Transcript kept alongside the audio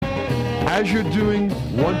As you're doing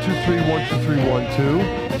 1, 2, 3, 1, 2, 3, 1,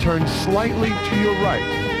 2, turn slightly to your right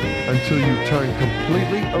until you turn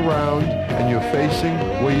completely around and you're facing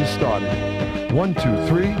where you started. 1, 2,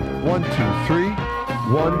 3, 1, 2, 3,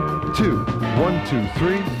 1, 2, 1, 2,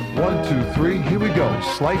 3, 1, 2, 3. Here we go.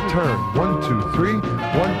 Slight turn. 1, 2, 3, 1,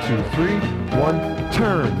 2, 3, 1,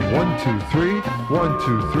 turn. 1, 2, 3, 1,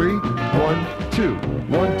 2, 3, 1, 2,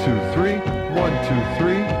 1, 2, 3, 1, 2,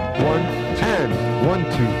 3, 1, and 1, 2,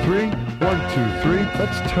 3, 1, 2, 3.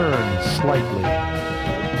 Let's turn slightly,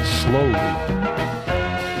 slowly,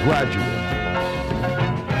 gradual.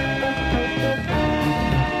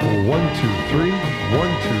 1, 2, 3,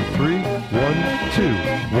 1, 2, 3, 1, 2,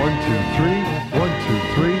 1, 2, 3, 1, 2,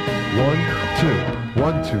 3, 1, 2,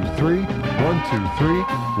 1, 2, 3, 1, 2, 3,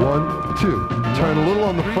 1, 2. Turn a little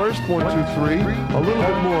on the first, 1, 2, 3, a little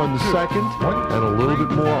bit more on the second, and a little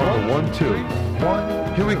bit more on the 1, 2.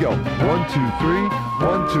 Here we go. 1, 2, 3,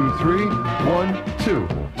 1, 2, 3, 1, 2.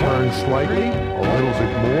 Turn slightly, a little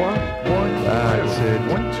bit more. That's it.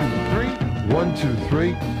 1, 2, 3, 1, 2,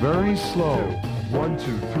 3. Very slow. 1,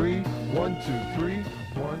 2, 3, 1, 2, 3,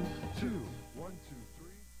 1, 2, 1, 2,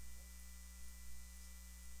 3.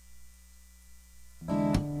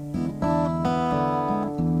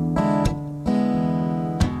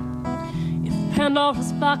 If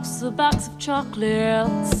Pandora's box is a box of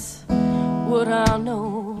chocolates, would I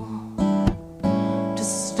know to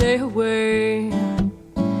stay away?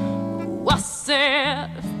 Oh, I said,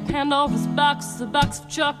 if Pandora's box is a box of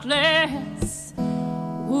chocolates,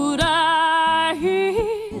 would I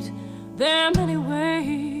eat them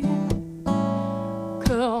anyway?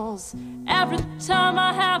 'Cause every time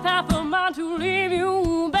I have half a mind to leave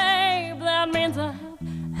you, babe, that means I have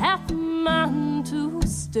half a mind to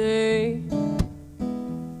stay.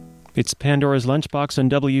 It's Pandora's Lunchbox on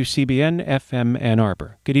WCBN FM Ann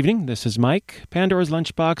Arbor. Good evening, this is Mike. Pandora's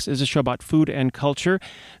Lunchbox is a show about food and culture.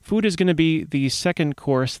 Food is going to be the second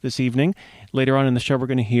course this evening. Later on in the show, we're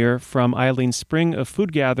going to hear from Eileen Spring of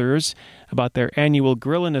Food Gatherers about their annual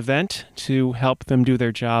Grillin' event to help them do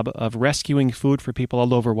their job of rescuing food for people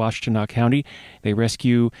all over Washtenaw County. They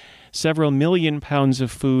rescue several million pounds of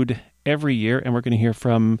food every year, and we're going to hear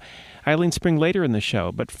from Eileen Spring later in the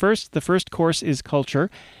show. But first, the first course is culture.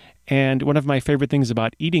 And one of my favorite things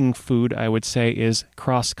about eating food, I would say, is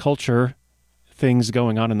cross-culture things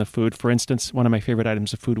going on in the food. For instance, one of my favorite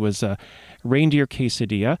items of food was reindeer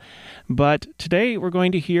quesadilla. But today we're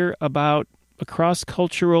going to hear about a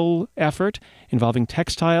cross-cultural effort involving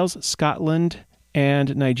textiles, Scotland,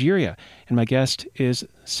 and Nigeria. And my guest is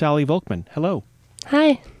Sally Volkman. Hello.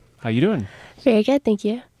 Hi. How you doing? Very good, thank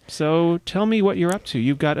you. So tell me what you're up to.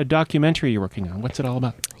 You've got a documentary you're working on. What's it all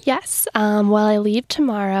about? Yes. Well, I leave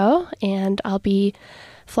tomorrow, and I'll be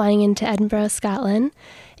flying into Edinburgh, Scotland.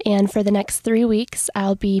 And for the next 3 weeks,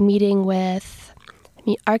 I'll be meeting with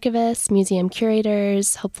archivists, museum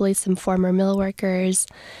curators, hopefully some former mill workers,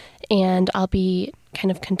 and I'll be kind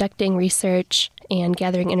of conducting research and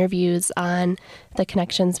gathering interviews on the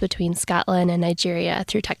connections between Scotland and Nigeria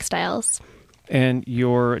through textiles. And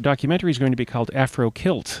your documentary is going to be called Afro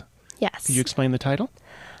Kilt. Yes. Could you explain the title?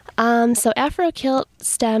 So Afro Kilt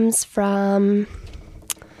stems from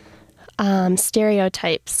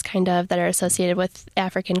stereotypes kind of that are associated with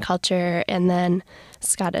African culture and then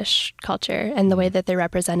Scottish culture and the way that they're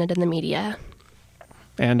represented in the media.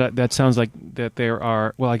 And that sounds like that there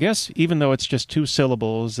are, well, I guess even though it's just 2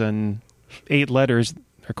 syllables and 8 letters,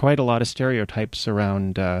 there are quite a lot of stereotypes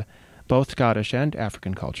around both Scottish and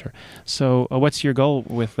African culture. So what's your goal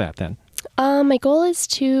with that then? My goal is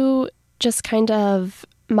to just kind of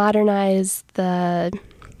modernize the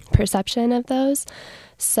perception of those.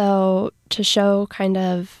 So to show kind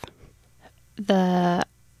of the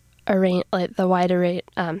wide array,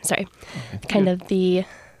 kind of the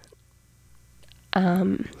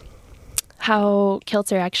how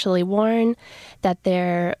kilts are actually worn, that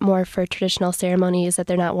they're more for traditional ceremonies, that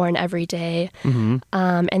they're not worn every day. Mm-hmm.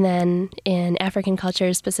 And then in African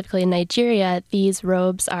culture, specifically in Nigeria, these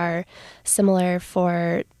robes are similar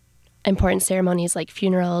for important ceremonies like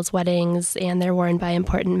funerals, weddings, and they're worn by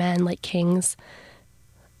important men like kings.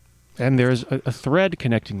 And there's a thread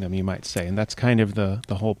connecting them, you might say, and that's kind of the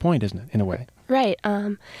whole point, isn't it, in a way? Right.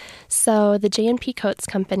 So the J&P Coats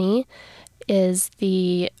Company is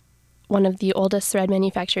one of the oldest thread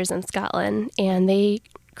manufacturers in Scotland, and they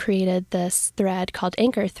created this thread called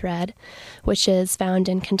anchor thread, which is found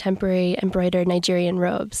in contemporary embroidered Nigerian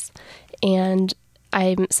robes. And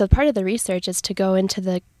so part of the research is to go into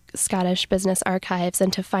the Scottish business archives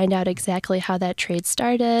and to find out exactly how that trade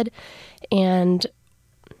started and,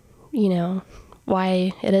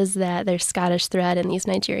 why it is that there's Scottish thread in these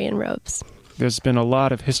Nigerian robes. there's been a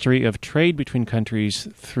lot of history of trade between countries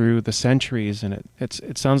through the centuries, and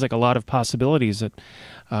it sounds like a lot of possibilities, that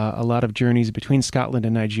a lot of journeys between Scotland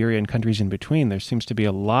and Nigeria and countries in between. There seems to be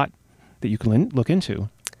a lot that you can look into.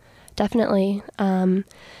 Definitely.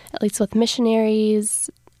 At least with missionaries,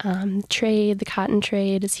 trade, the cotton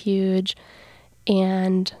trade is huge,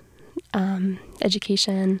 and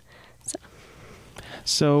education.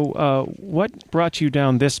 So what brought you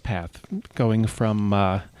down this path, going from,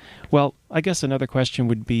 well, I guess another question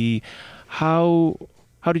would be, how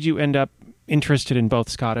did you end up interested in both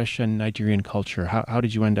Scottish and Nigerian culture? How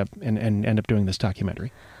did you end up and end up doing this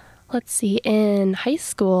documentary? Let's see. In high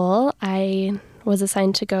school, I was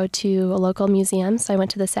assigned to go to a local museum, so I went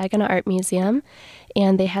to the Saginaw Art Museum,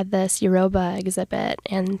 and they had this Yoruba exhibit,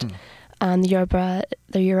 and the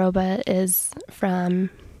Yoruba is from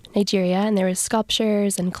Nigeria, and there was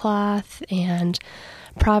sculptures and cloth and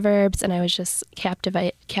proverbs, and I was just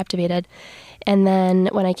captivated. And then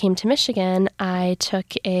when I came to Michigan, I took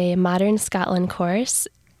a Modern Scotland course,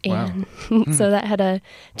 and so that had a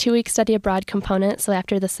 2-week study abroad component. So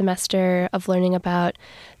after the semester of learning about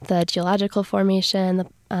the geological formation,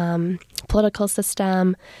 the political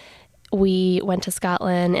system, we went to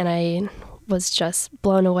Scotland, and I was just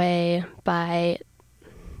blown away by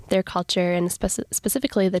their culture, and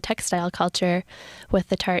specifically the textile culture with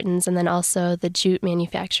the tartans, and then also the jute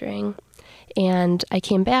manufacturing. And I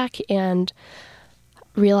came back and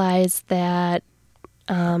realized that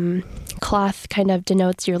cloth kind of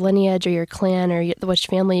denotes your lineage or your clan or which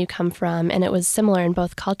family you come from, and it was similar in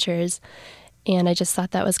both cultures. And I just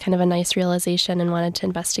thought that was kind of a nice realization and wanted to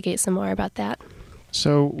investigate some more about that.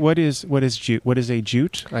 So what is jute? What is a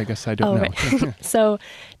jute? I guess I don't know. Right. So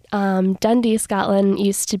Dundee, Scotland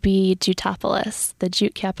used to be Jutopolis, the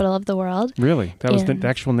jute capital of the world. Really? That was the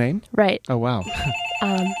actual name? Right. Oh, wow.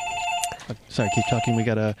 Sorry, keep talking. We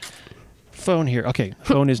got a phone here. Okay,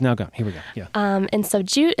 phone is now gone. Here we go. Yeah. And so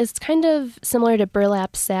jute is kind of similar to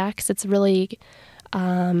burlap sacks. It's really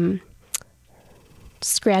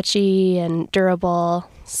scratchy and durable,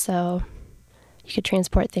 so you could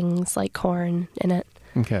transport things like corn in it.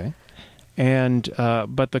 Okay. And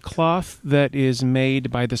but the cloth that is made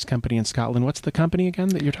by this company in Scotland, what's the company again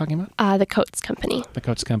that you're talking about? The Coates Company. The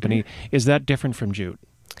Coates Company. Is that different from jute?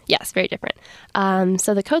 Yes, very different.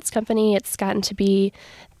 So the Coates Company, it's gotten to be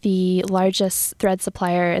the largest thread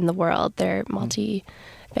supplier in the world. They're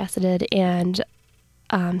multifaceted, and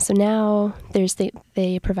so now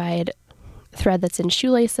they provide thread that's in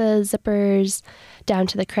shoelaces, zippers, down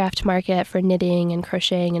to the craft market for knitting and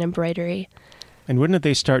crocheting and embroidery. And when did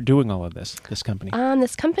they start doing all of this company?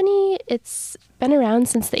 This company, it's been around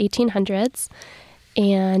since the 1800s,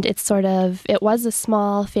 and it was a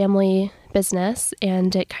small family business,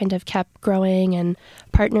 and it kind of kept growing and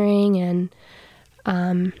partnering,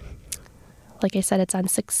 and like I said, it's in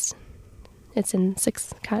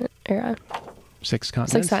six continents. 6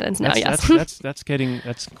 continents? 6 continents now, yes. That's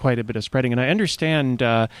quite a bit of spreading. And I understand,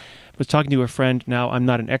 I was talking to a friend, now I'm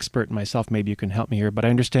not an expert myself, maybe you can help me here, but I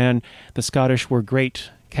understand the Scottish were great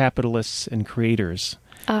capitalists and creators.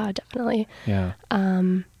 Definitely. Yeah.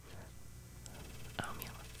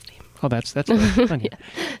 That's funny. Yeah.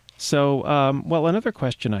 So, well, another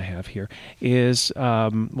question I have here is,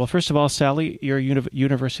 well, first of all, Sally, you're a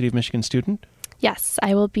University of Michigan student? Yes,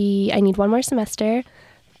 I need one more semester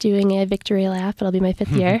doing a victory lap. It'll be my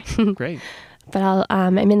 5th year. Great. But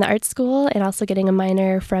I'm in the art school and also getting a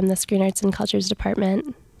minor from the Screen Arts and Cultures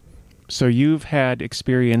department. So you've had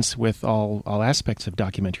experience with all aspects of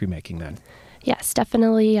documentary making then? Yes,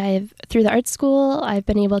 definitely. Through the art school, I've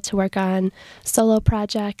been able to work on solo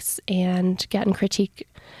projects and gotten critique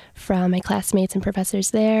from my classmates and professors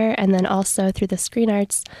there. And then also through the Screen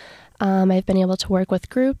Arts, I've been able to work with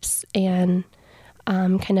groups and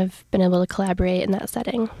kind of been able to collaborate in that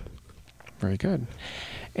setting. Very good.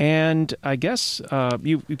 And I guess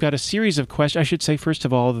you've got a series of questions. I should say, first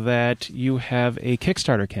of all, that you have a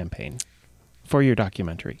Kickstarter campaign for your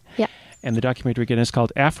documentary. Yeah. And the documentary, again, is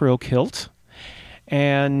called Afro Kilt.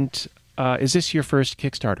 And is this your first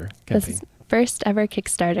Kickstarter campaign? This is first ever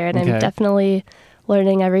Kickstarter, and I'm definitely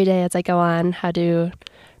learning every day as I go on how to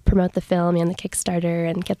promote the film and the Kickstarter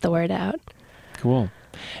and get the word out. Cool.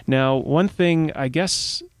 Now, one thing I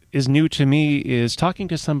guess is new to me is talking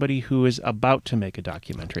to somebody who is about to make a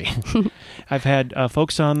documentary. I've had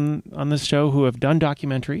folks on this show who have done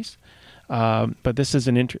documentaries, but this is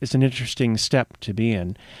it's an interesting step to be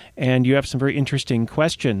in. And you have some very interesting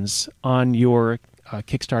questions on your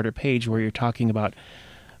Kickstarter page where you're talking about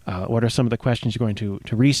what are some of the questions you're going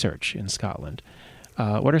to research in Scotland.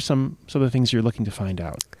 What are some of the things you're looking to find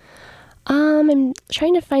out? I'm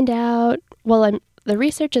trying to find out, the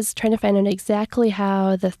research is trying to find out exactly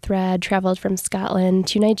how the thread traveled from Scotland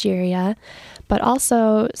to Nigeria, but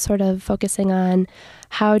also sort of focusing on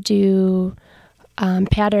how do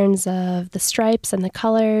patterns of the stripes and the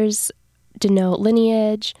colors denote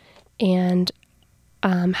lineage, and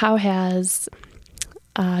how has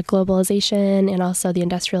globalization and also the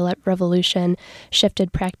Industrial Revolution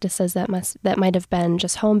shifted practices that might have been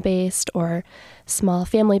just home-based or small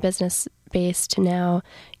family business-based to now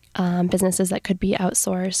businesses that could be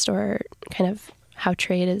outsourced, or kind of how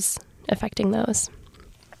trade is affecting those.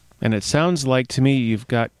 And it sounds like to me you've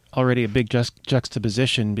got already a big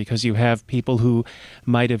juxtaposition, because you have people who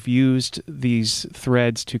might have used these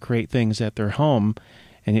threads to create things at their home,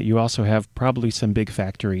 and yet you also have probably some big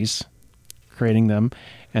factories creating them,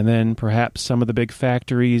 and then perhaps some of the big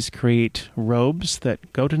factories create robes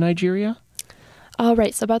that go to Nigeria? Oh,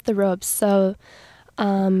 right. So about the robes. So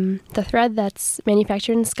the thread that's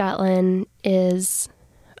manufactured in Scotland is,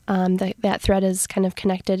 that thread is kind of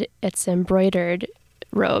connected. It's embroidered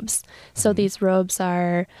robes. So these robes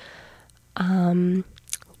are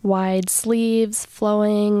wide sleeves,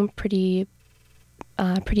 flowing, pretty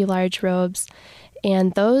large robes.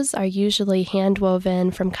 And those are usually hand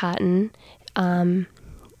woven from cotton. And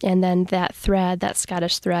then that thread, that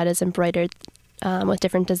Scottish thread, is embroidered with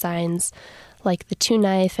different designs, like the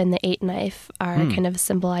 2-knife and the 8-knife are kind of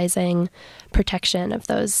symbolizing protection of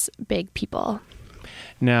those big people.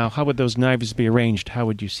 Now, how would those knives be arranged? How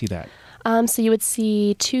would you see that? So you would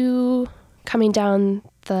see 2 coming down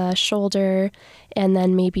the shoulder, and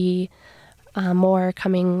then maybe more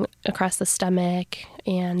coming across the stomach,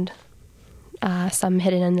 and some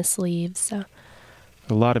hidden in the sleeves. So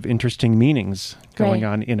a lot of interesting meanings going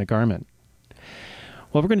on in a garment.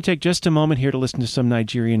 Well, we're going to take just a moment here to listen to some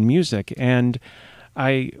Nigerian music, and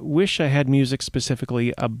I wish I had music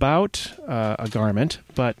specifically about a garment,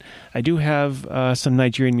 but I do have some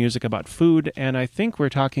Nigerian music about food, and I think we're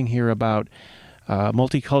talking here about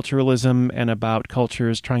multiculturalism and about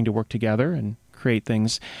cultures trying to work together and create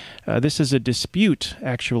things. This is a dispute,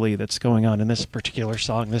 actually, that's going on in this particular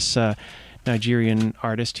song, this Nigerian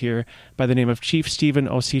artist here by the name of Chief Stephen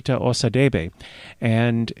Osita Osadebe.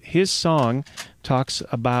 And his song talks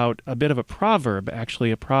about a bit of a proverb, actually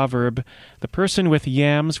a proverb. The person with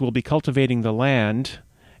yams will be cultivating the land.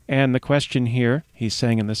 And the question here, he's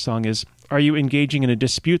saying in this song, is, are you engaging in a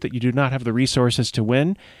dispute that you do not have the resources to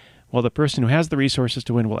win? Well, the person who has the resources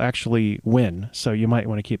to win will actually win, so you might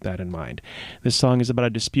want to keep that in mind. This song is about a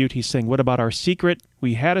dispute. He's saying, what about our secret?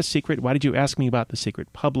 We had a secret. Why did you ask me about the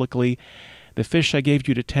secret publicly? The fish I gave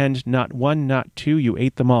you to tend, not 1, not 2, you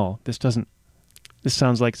ate them all. This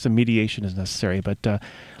sounds like some mediation is necessary, but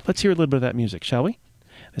let's hear a little bit of that music, shall we?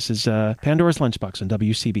 This is Pandora's Lunchbox on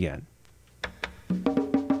WCBN.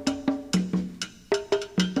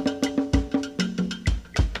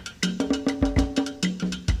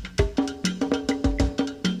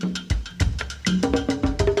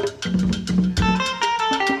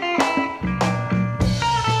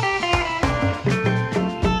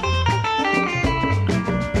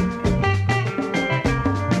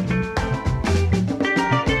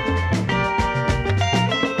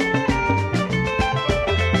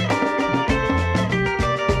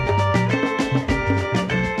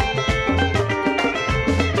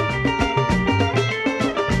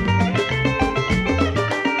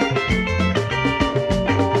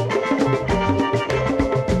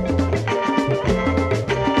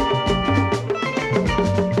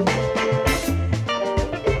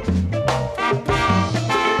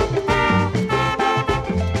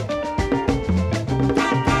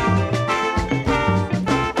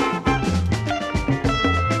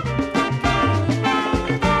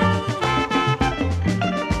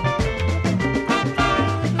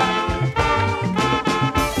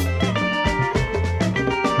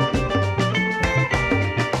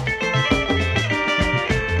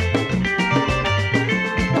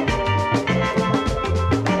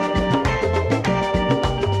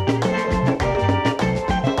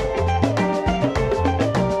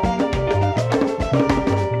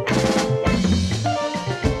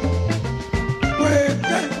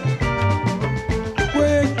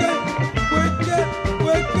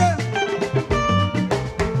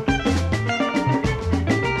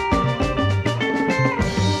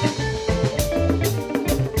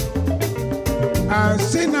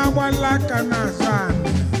 Aka na-azụ anị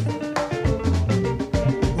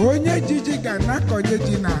onye jiji ga na-akọnye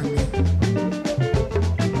ji n'anị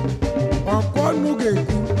ọkụ ọnụ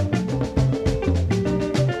ga-ekwu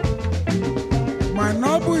mana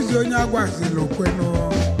ọ bụzi onye agwazila okwenụ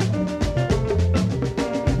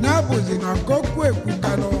ya bụzi na ọkọkwu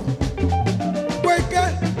ekwukanụ kweke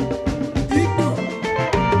ikpu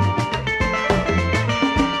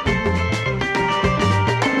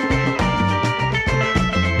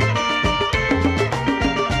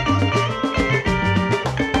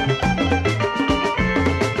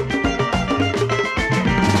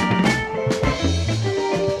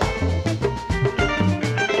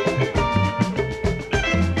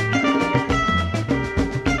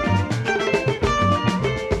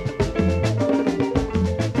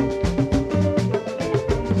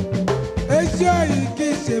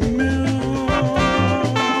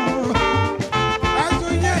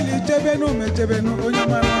chebe no onye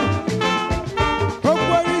mara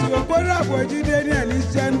okwori okoro abojide ni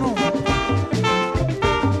alise no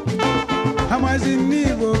hamazi ni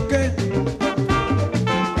boke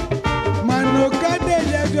mano kade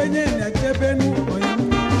le onye na chebe no onye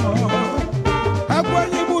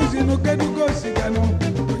akwani buzi no kedugo sigano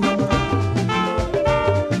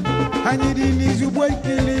anyidi ni zubo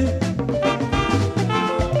ikili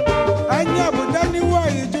anya budani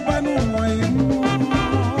wa ijubanu moimu.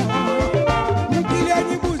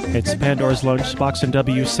 It's Pandora's Lunchbox and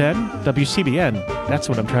WCBN. That's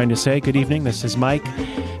what I'm trying to say. Good evening. This is Mike.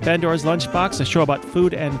 Pandora's Lunchbox, a show about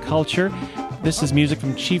food and culture. This is music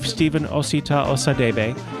from Chief Stephen Osita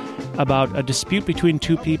Osadebe about a dispute between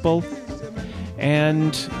two people.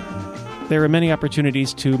 And there are many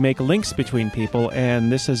opportunities to make links between people.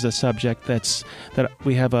 And this is a subject that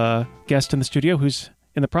we have a guest in the studio who's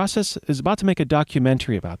in the process, is about to make a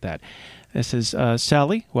documentary about that. This is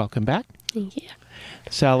Sally. Welcome back. Thank you.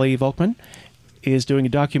 Sally Volkman is doing a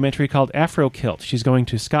documentary called Afro Kilt. She's going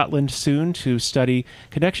to Scotland soon to study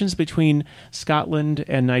connections between Scotland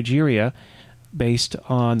and Nigeria based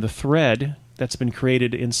on the thread that's been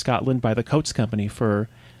created in Scotland by the Coats Company for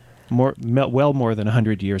well more than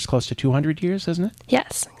 100 years, close to 200 years, isn't it?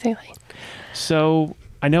 Yes, exactly. So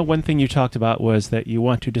I know one thing you talked about was that you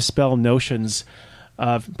want to dispel notions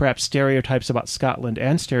of perhaps stereotypes about Scotland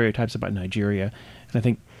and stereotypes about Nigeria. And I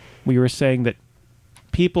think we were saying that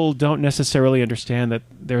people don't necessarily understand that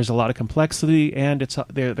there's a lot of complexity, and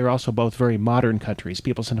they're also both very modern countries.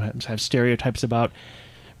 People sometimes have stereotypes about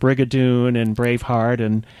Brigadoon and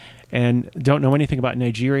Braveheart and don't know anything about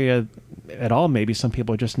Nigeria at all. Maybe some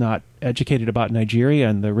people are just not educated about Nigeria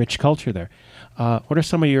and the rich culture there. What are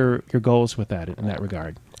some of your goals with that in that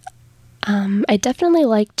regard? I definitely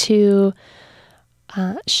like to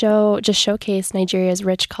showcase Nigeria's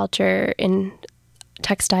rich culture in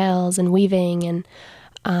textiles and weaving,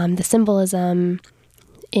 and the symbolism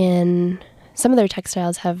in some of their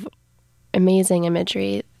textiles have amazing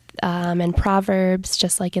imagery and proverbs,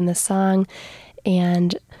 just like in the song.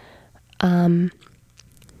 And I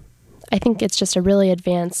think it's just a really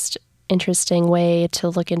advanced, interesting way to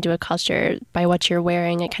look into a culture by what you're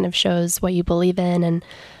wearing. It kind of shows what you believe in, and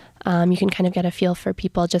you can kind of get a feel for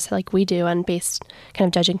people just like we do, and kind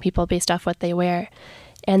of judging people based off what they wear.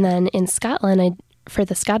 And then in Scotland, for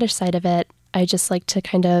the Scottish side of it, I just like to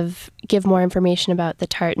kind of give more information about the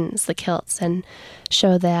tartans, the kilts, and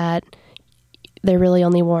show that they're really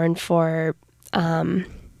only worn for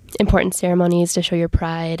important ceremonies to show your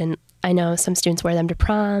pride. And I know some students wear them to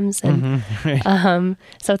proms, and right.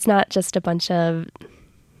 So it's not just a bunch of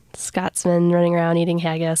Scotsmen running around eating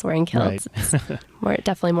haggis wearing kilts. Right. It's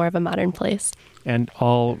definitely more of a modern place. And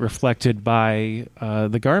all reflected by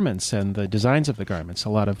the garments and the designs of the garments, a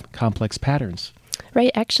lot of complex patterns.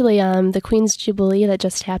 Right. Actually, the Queen's Jubilee that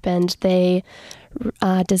just happened, they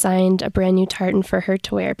designed a brand new tartan for her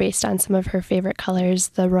to wear based on some of her favorite colors,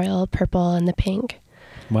 the royal purple and the pink.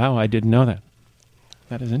 Wow, I didn't know that.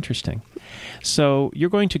 That is interesting. So you're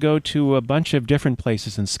going to go to a bunch of different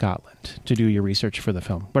places in Scotland to do your research for the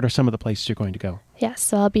film. What are some of the places you're going to go? Yes,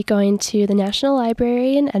 so I'll be going to the National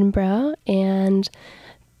Library in Edinburgh and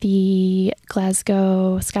the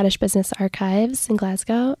Glasgow Scottish Business Archives in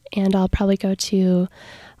Glasgow, and I'll probably go to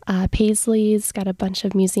Paisley's, got a bunch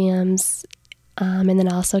of museums, and then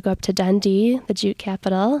I'll also go up to Dundee, the jute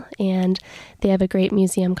capital, and they have a great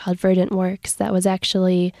museum called Verdant Works that was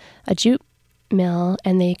actually a jute mill,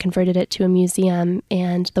 and they converted it to a museum,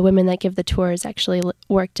 and the women that give the tours actually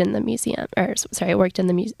worked in the museum, worked in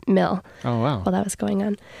the mill. Oh, wow. While that was going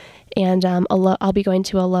on. And I'll be going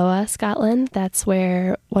to Alloa, Scotland. That's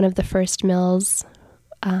where one of the first mills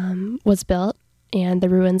was built, and the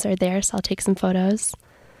ruins are there, so I'll take some photos.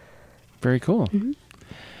 Very cool. Mm-hmm.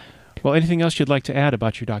 Well, anything else you'd like to add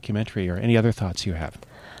about your documentary, or any other thoughts you have?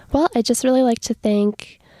 Well, I'd just really like to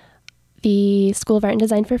thank the School of Art and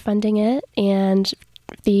Design for funding it, and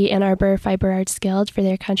the Ann Arbor Fiber Arts Guild for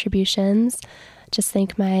their contributions. Just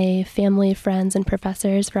thank my family, friends, and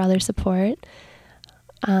professors for all their support.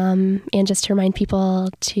 And just to remind people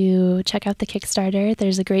to check out the Kickstarter.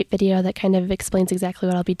 There's a great video that kind of explains exactly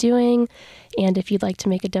what I'll be doing. And if you'd like to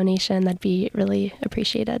make a donation, that'd be really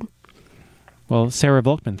appreciated. Well, Sarah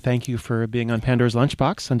Volkman, thank you for being on Pandora's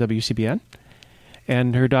Lunchbox on WCBN.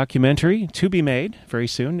 And her documentary, to be made very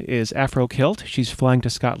soon, is Afro Kilt. She's flying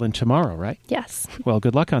to Scotland tomorrow, right? Yes. Well,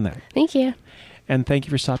 good luck on that. Thank you. And thank you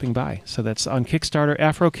for stopping by. So that's on Kickstarter.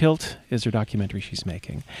 Afro Kilt is her documentary she's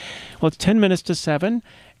making. Well, it's 10 minutes to 7,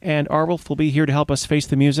 and Arwolf will be here to help us face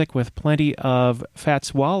the music with plenty of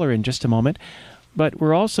Fats Waller in just a moment. But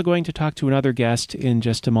we're also going to talk to another guest in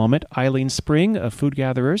just a moment, Eileen Spring of Food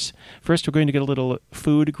Gatherers. First, we're going to get a little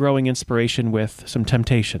food growing inspiration with some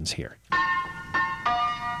Temptations here.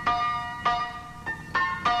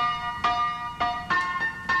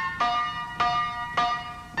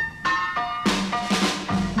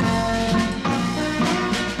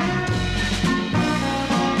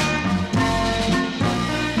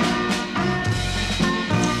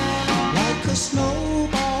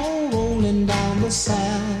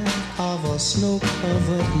 Side of a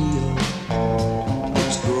snow-covered hill,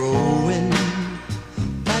 it's growing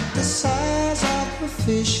like the size of a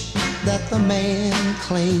fish that the man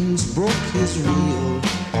claims broke his reel.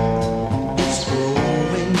 It's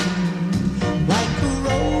growing like a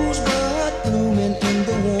rosebud blooming in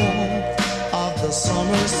the warmth of the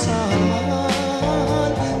summer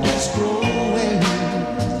sun. It's growing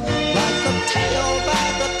like a tale by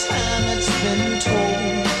the time it's been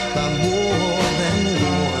told by more.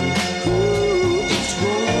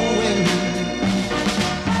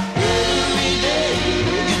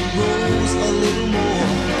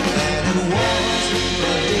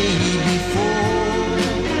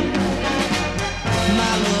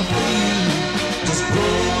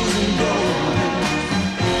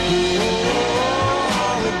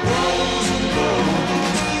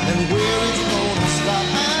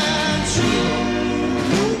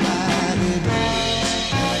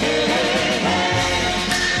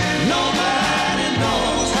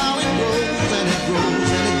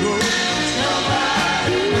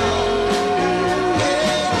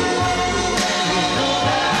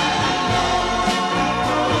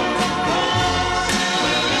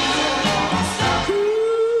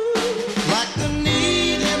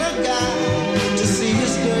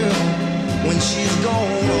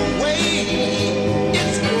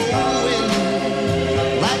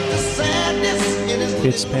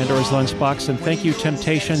 It's Pandora's Lunchbox, and thank you,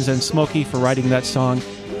 Temptations and Smokey, for writing that song.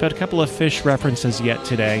 We've had a couple of Fish references yet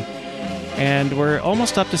today. And we're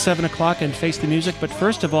almost up to 7 o'clock and face the music, but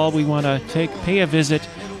first of all, we want to pay a visit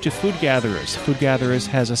to Food Gatherers. Food Gatherers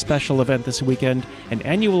has a special event this weekend, an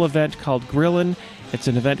annual event called Grillin'. It's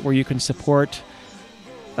an event where you can support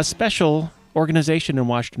a special organization in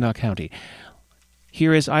Washtenaw County.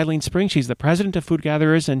 Here is Eileen Spring. She's the president of Food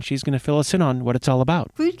Gatherers, and she's going to fill us in on what it's all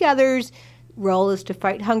about. Food Gatherers' role is to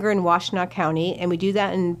fight hunger in Washtenaw County, and we do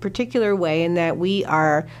that in a particular way in that we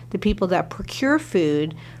are the people that procure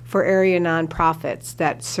food for area nonprofits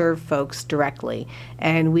that serve folks directly.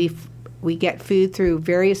 And we get food through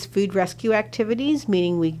various food rescue activities,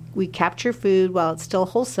 meaning we capture food while it's still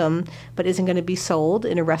wholesome but isn't going to be sold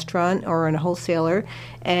in a restaurant or in a wholesaler,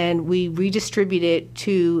 and we redistribute it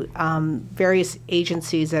to various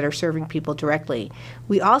agencies that are serving people directly.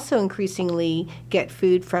 We also increasingly get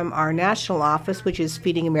food from our national office, which is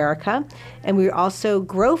Feeding America, and we also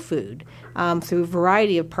grow food through a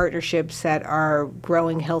variety of partnerships that are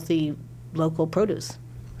growing healthy local produce.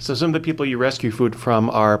 So some of the people you rescue food from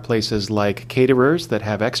are places like caterers that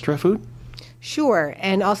have extra food? Sure,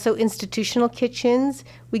 and also institutional kitchens.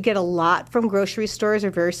 We get a lot from grocery stores, are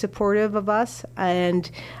very supportive of us, and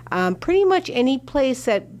pretty much any place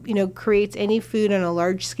that creates any food on a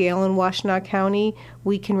large scale in Washtenaw County,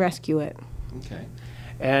 we can rescue it. Okay.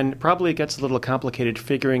 And probably it gets a little complicated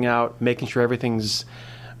figuring out, making sure everything's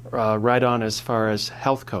right on as far as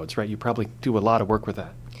health codes, right? You probably do a lot of work with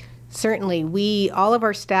that. Certainly. All of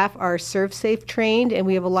our staff are ServSafe trained, and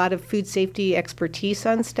we have a lot of food safety expertise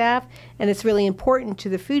on staff, and it's really important to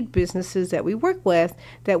the food businesses that we work with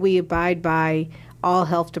that we abide by all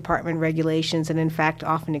health department regulations and, in fact,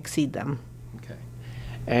 often exceed them. Okay.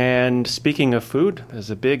 And speaking of food, there's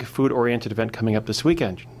a big food-oriented event coming up this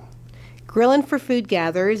weekend. Grillin' for Food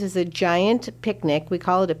Gatherers is a giant picnic. We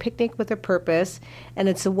call it a picnic with a purpose, and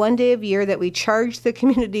it's a one day of year that we charge the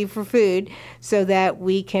community for food so that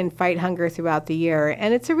we can fight hunger throughout the year.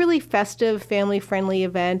 And it's a really festive, family-friendly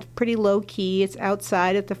event, pretty low-key. It's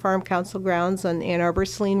outside at the Farm Council grounds on Ann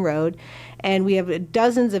Arbor-Saline Road, and we have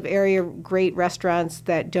dozens of area great restaurants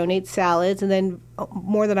that donate salads, and then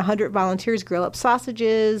more than 100 volunteers grill up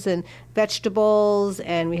sausages and vegetables,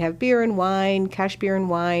 and we have beer and wine, cash beer and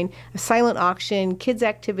wine, a silent auction, kids'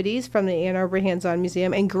 activities from the Ann Arbor Hands-On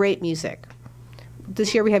Museum, and great music.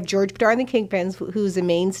 This year we have George Bedard and the Kingpins, who's a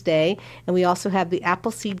mainstay, and we also have the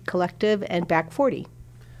Appleseed Collective and Back 40.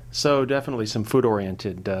 So definitely some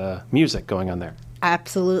food-oriented music going on there.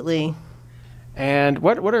 Absolutely. And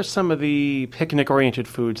what are some of the picnic-oriented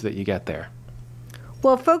foods that you get there?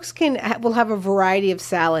 Well, folks will have a variety of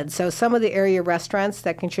salads. So some of the area restaurants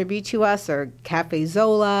that contribute to us are Cafe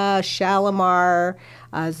Zola, Shalimar,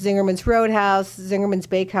 Zingerman's Roadhouse. Zingerman's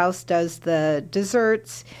Bakehouse does the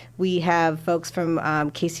desserts. We have folks from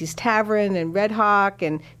Casey's Tavern and Red Hawk,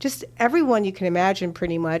 and just everyone you can imagine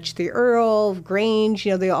pretty much. The Earl, Grange,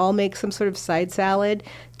 they all make some sort of side salad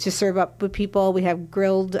to serve up with people. We have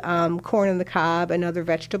grilled corn on the cob and other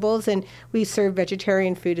vegetables, and we serve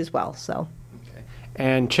vegetarian food as well. So.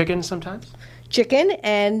 And chicken sometimes? Chicken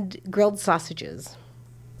and grilled sausages.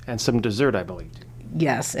 And some dessert, I believe.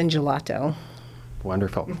 Yes, and gelato.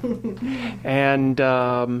 Wonderful. And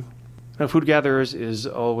Food Gatherers is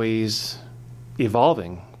always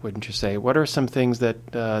evolving, wouldn't you say? What are some things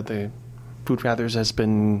that the Food Gatherers has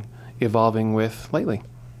been evolving with lately?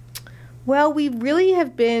 Well, we really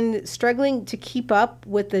have been struggling to keep up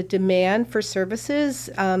with the demand for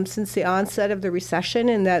services since the onset of the recession,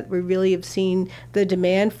 and that we really have seen the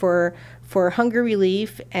demand for hunger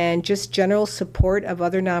relief and just general support of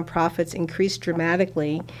other nonprofits increase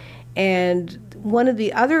dramatically. And one of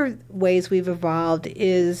the other ways we've evolved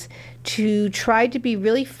is to try to be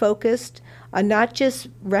really focused on not just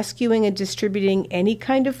rescuing and distributing any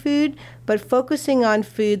kind of food, but focusing on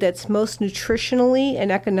food that's most nutritionally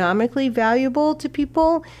and economically valuable to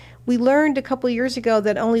people. We learned a couple of years ago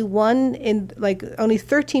that only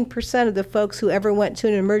 13% of the folks who ever went to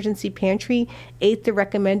an emergency pantry ate the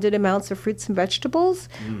recommended amounts of fruits and vegetables,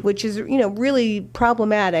 which is, really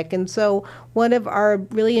problematic. And so one of our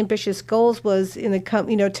really ambitious goals was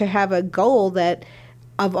to have a goal that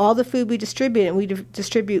of all the food we distribute, and we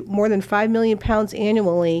distribute more than 5 million pounds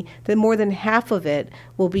annually, then more than half of it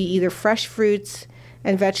will be either fresh fruits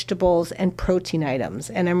and vegetables and protein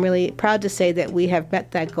items. And I'm really proud to say that we have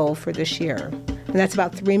met that goal for this year. And that's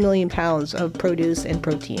about 3 million pounds of produce and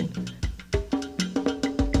protein.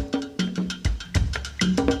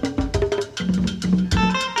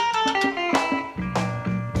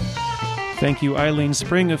 Thank you, Eileen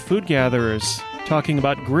Spring of Food Gatherers. Talking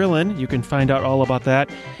about Grillin', you can find out all about that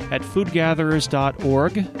at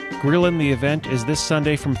foodgatherers.org. Grillin', the event, is this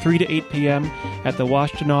Sunday from 3 to 8 p.m. at the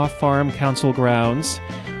Washtenaw Farm Council grounds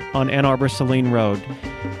on Ann Arbor Saline Road.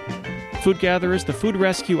 Food Gatherers, the food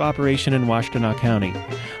rescue operation in Washtenaw County.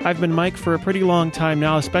 I've been Mike for a pretty long time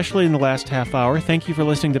now, especially in the last half hour. Thank you for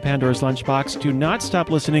listening to Pandora's Lunchbox. Do not stop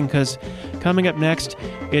listening, because coming up next,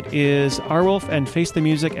 it is Arwolf and Face the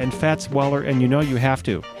Music and Fats Waller, and you know you have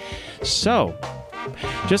to. So,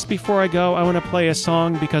 just before I go, I want to play a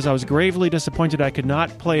song because I was gravely disappointed I could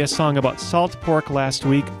not play a song about salt pork last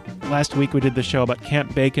week. Last week we did the show about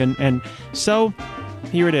Camp Bacon, and so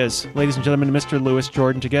here it is, ladies and gentlemen, Mr. Louis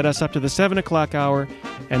Jordan, to get us up to the 7 o'clock hour,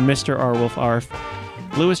 and Mr. Arwolf Arf.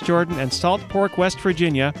 Louis Jordan and Salt Pork, West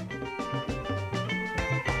Virginia.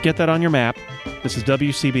 Get that on your map. This is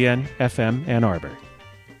WCBN FM Ann Arbor.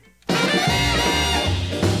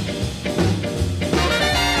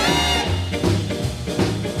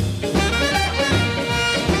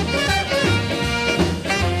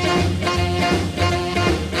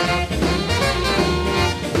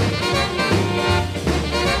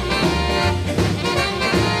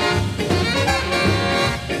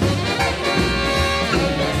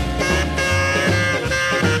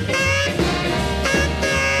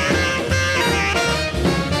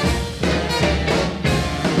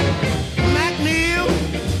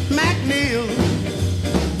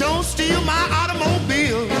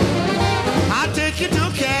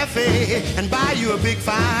 And buy you a big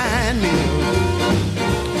fine meal.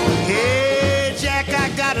 Hey, Jack, I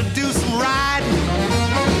gotta do some riding.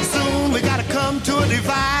 Soon we gotta come to a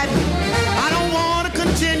divide. I don't wanna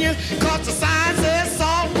continue, cause the sign says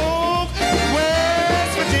Salt Pork,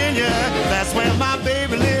 West Virginia. That's where my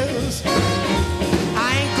baby lives.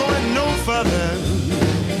 I ain't going no further.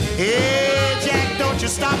 Hey, Jack, don't you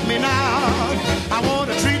stop me now. I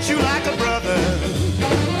wanna treat you like a brother.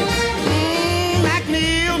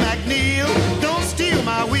 Don't steal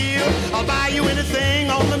my wheel. I'll buy you anything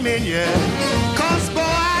on the menu. Cause boy,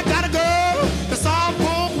 I gotta go to Salt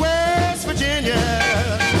Pork, West Virginia.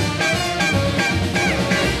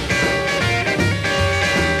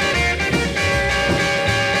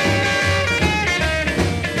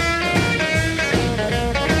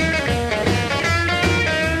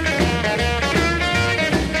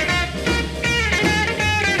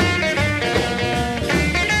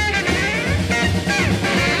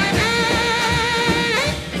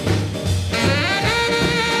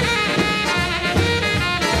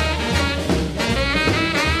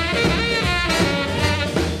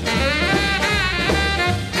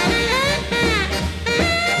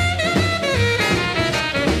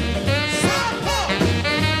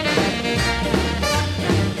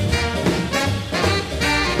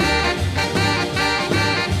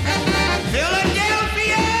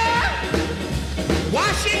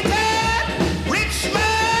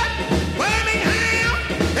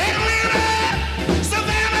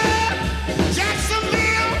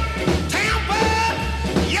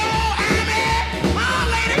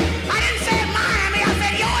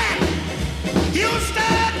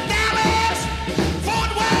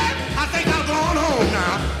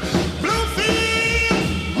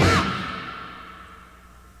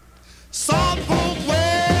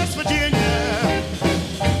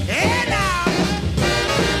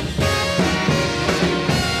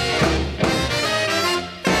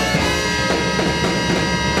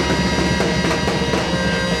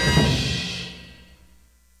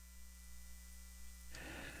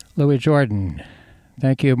 Louis Jordan.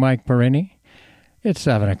 Thank you, Mike Perini. It's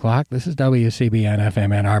 7 o'clock. This is WCBN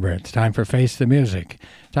FM Ann Arbor. It's time for Face the Music.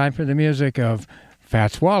 Time for the music of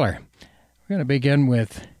Fats Waller. We're going to begin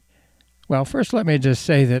with, well, first let me just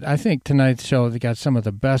say that I think tonight's show got some of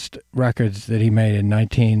the best records that he made in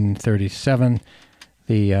 1937.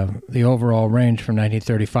 The overall range from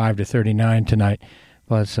 1935 to 39 tonight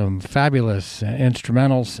was some fabulous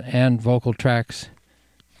instrumentals and vocal tracks,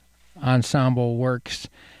 ensemble works,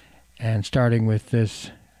 and starting with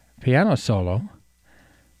this piano solo,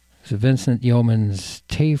 it's Vincent Yeoman's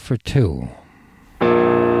Tea for Two.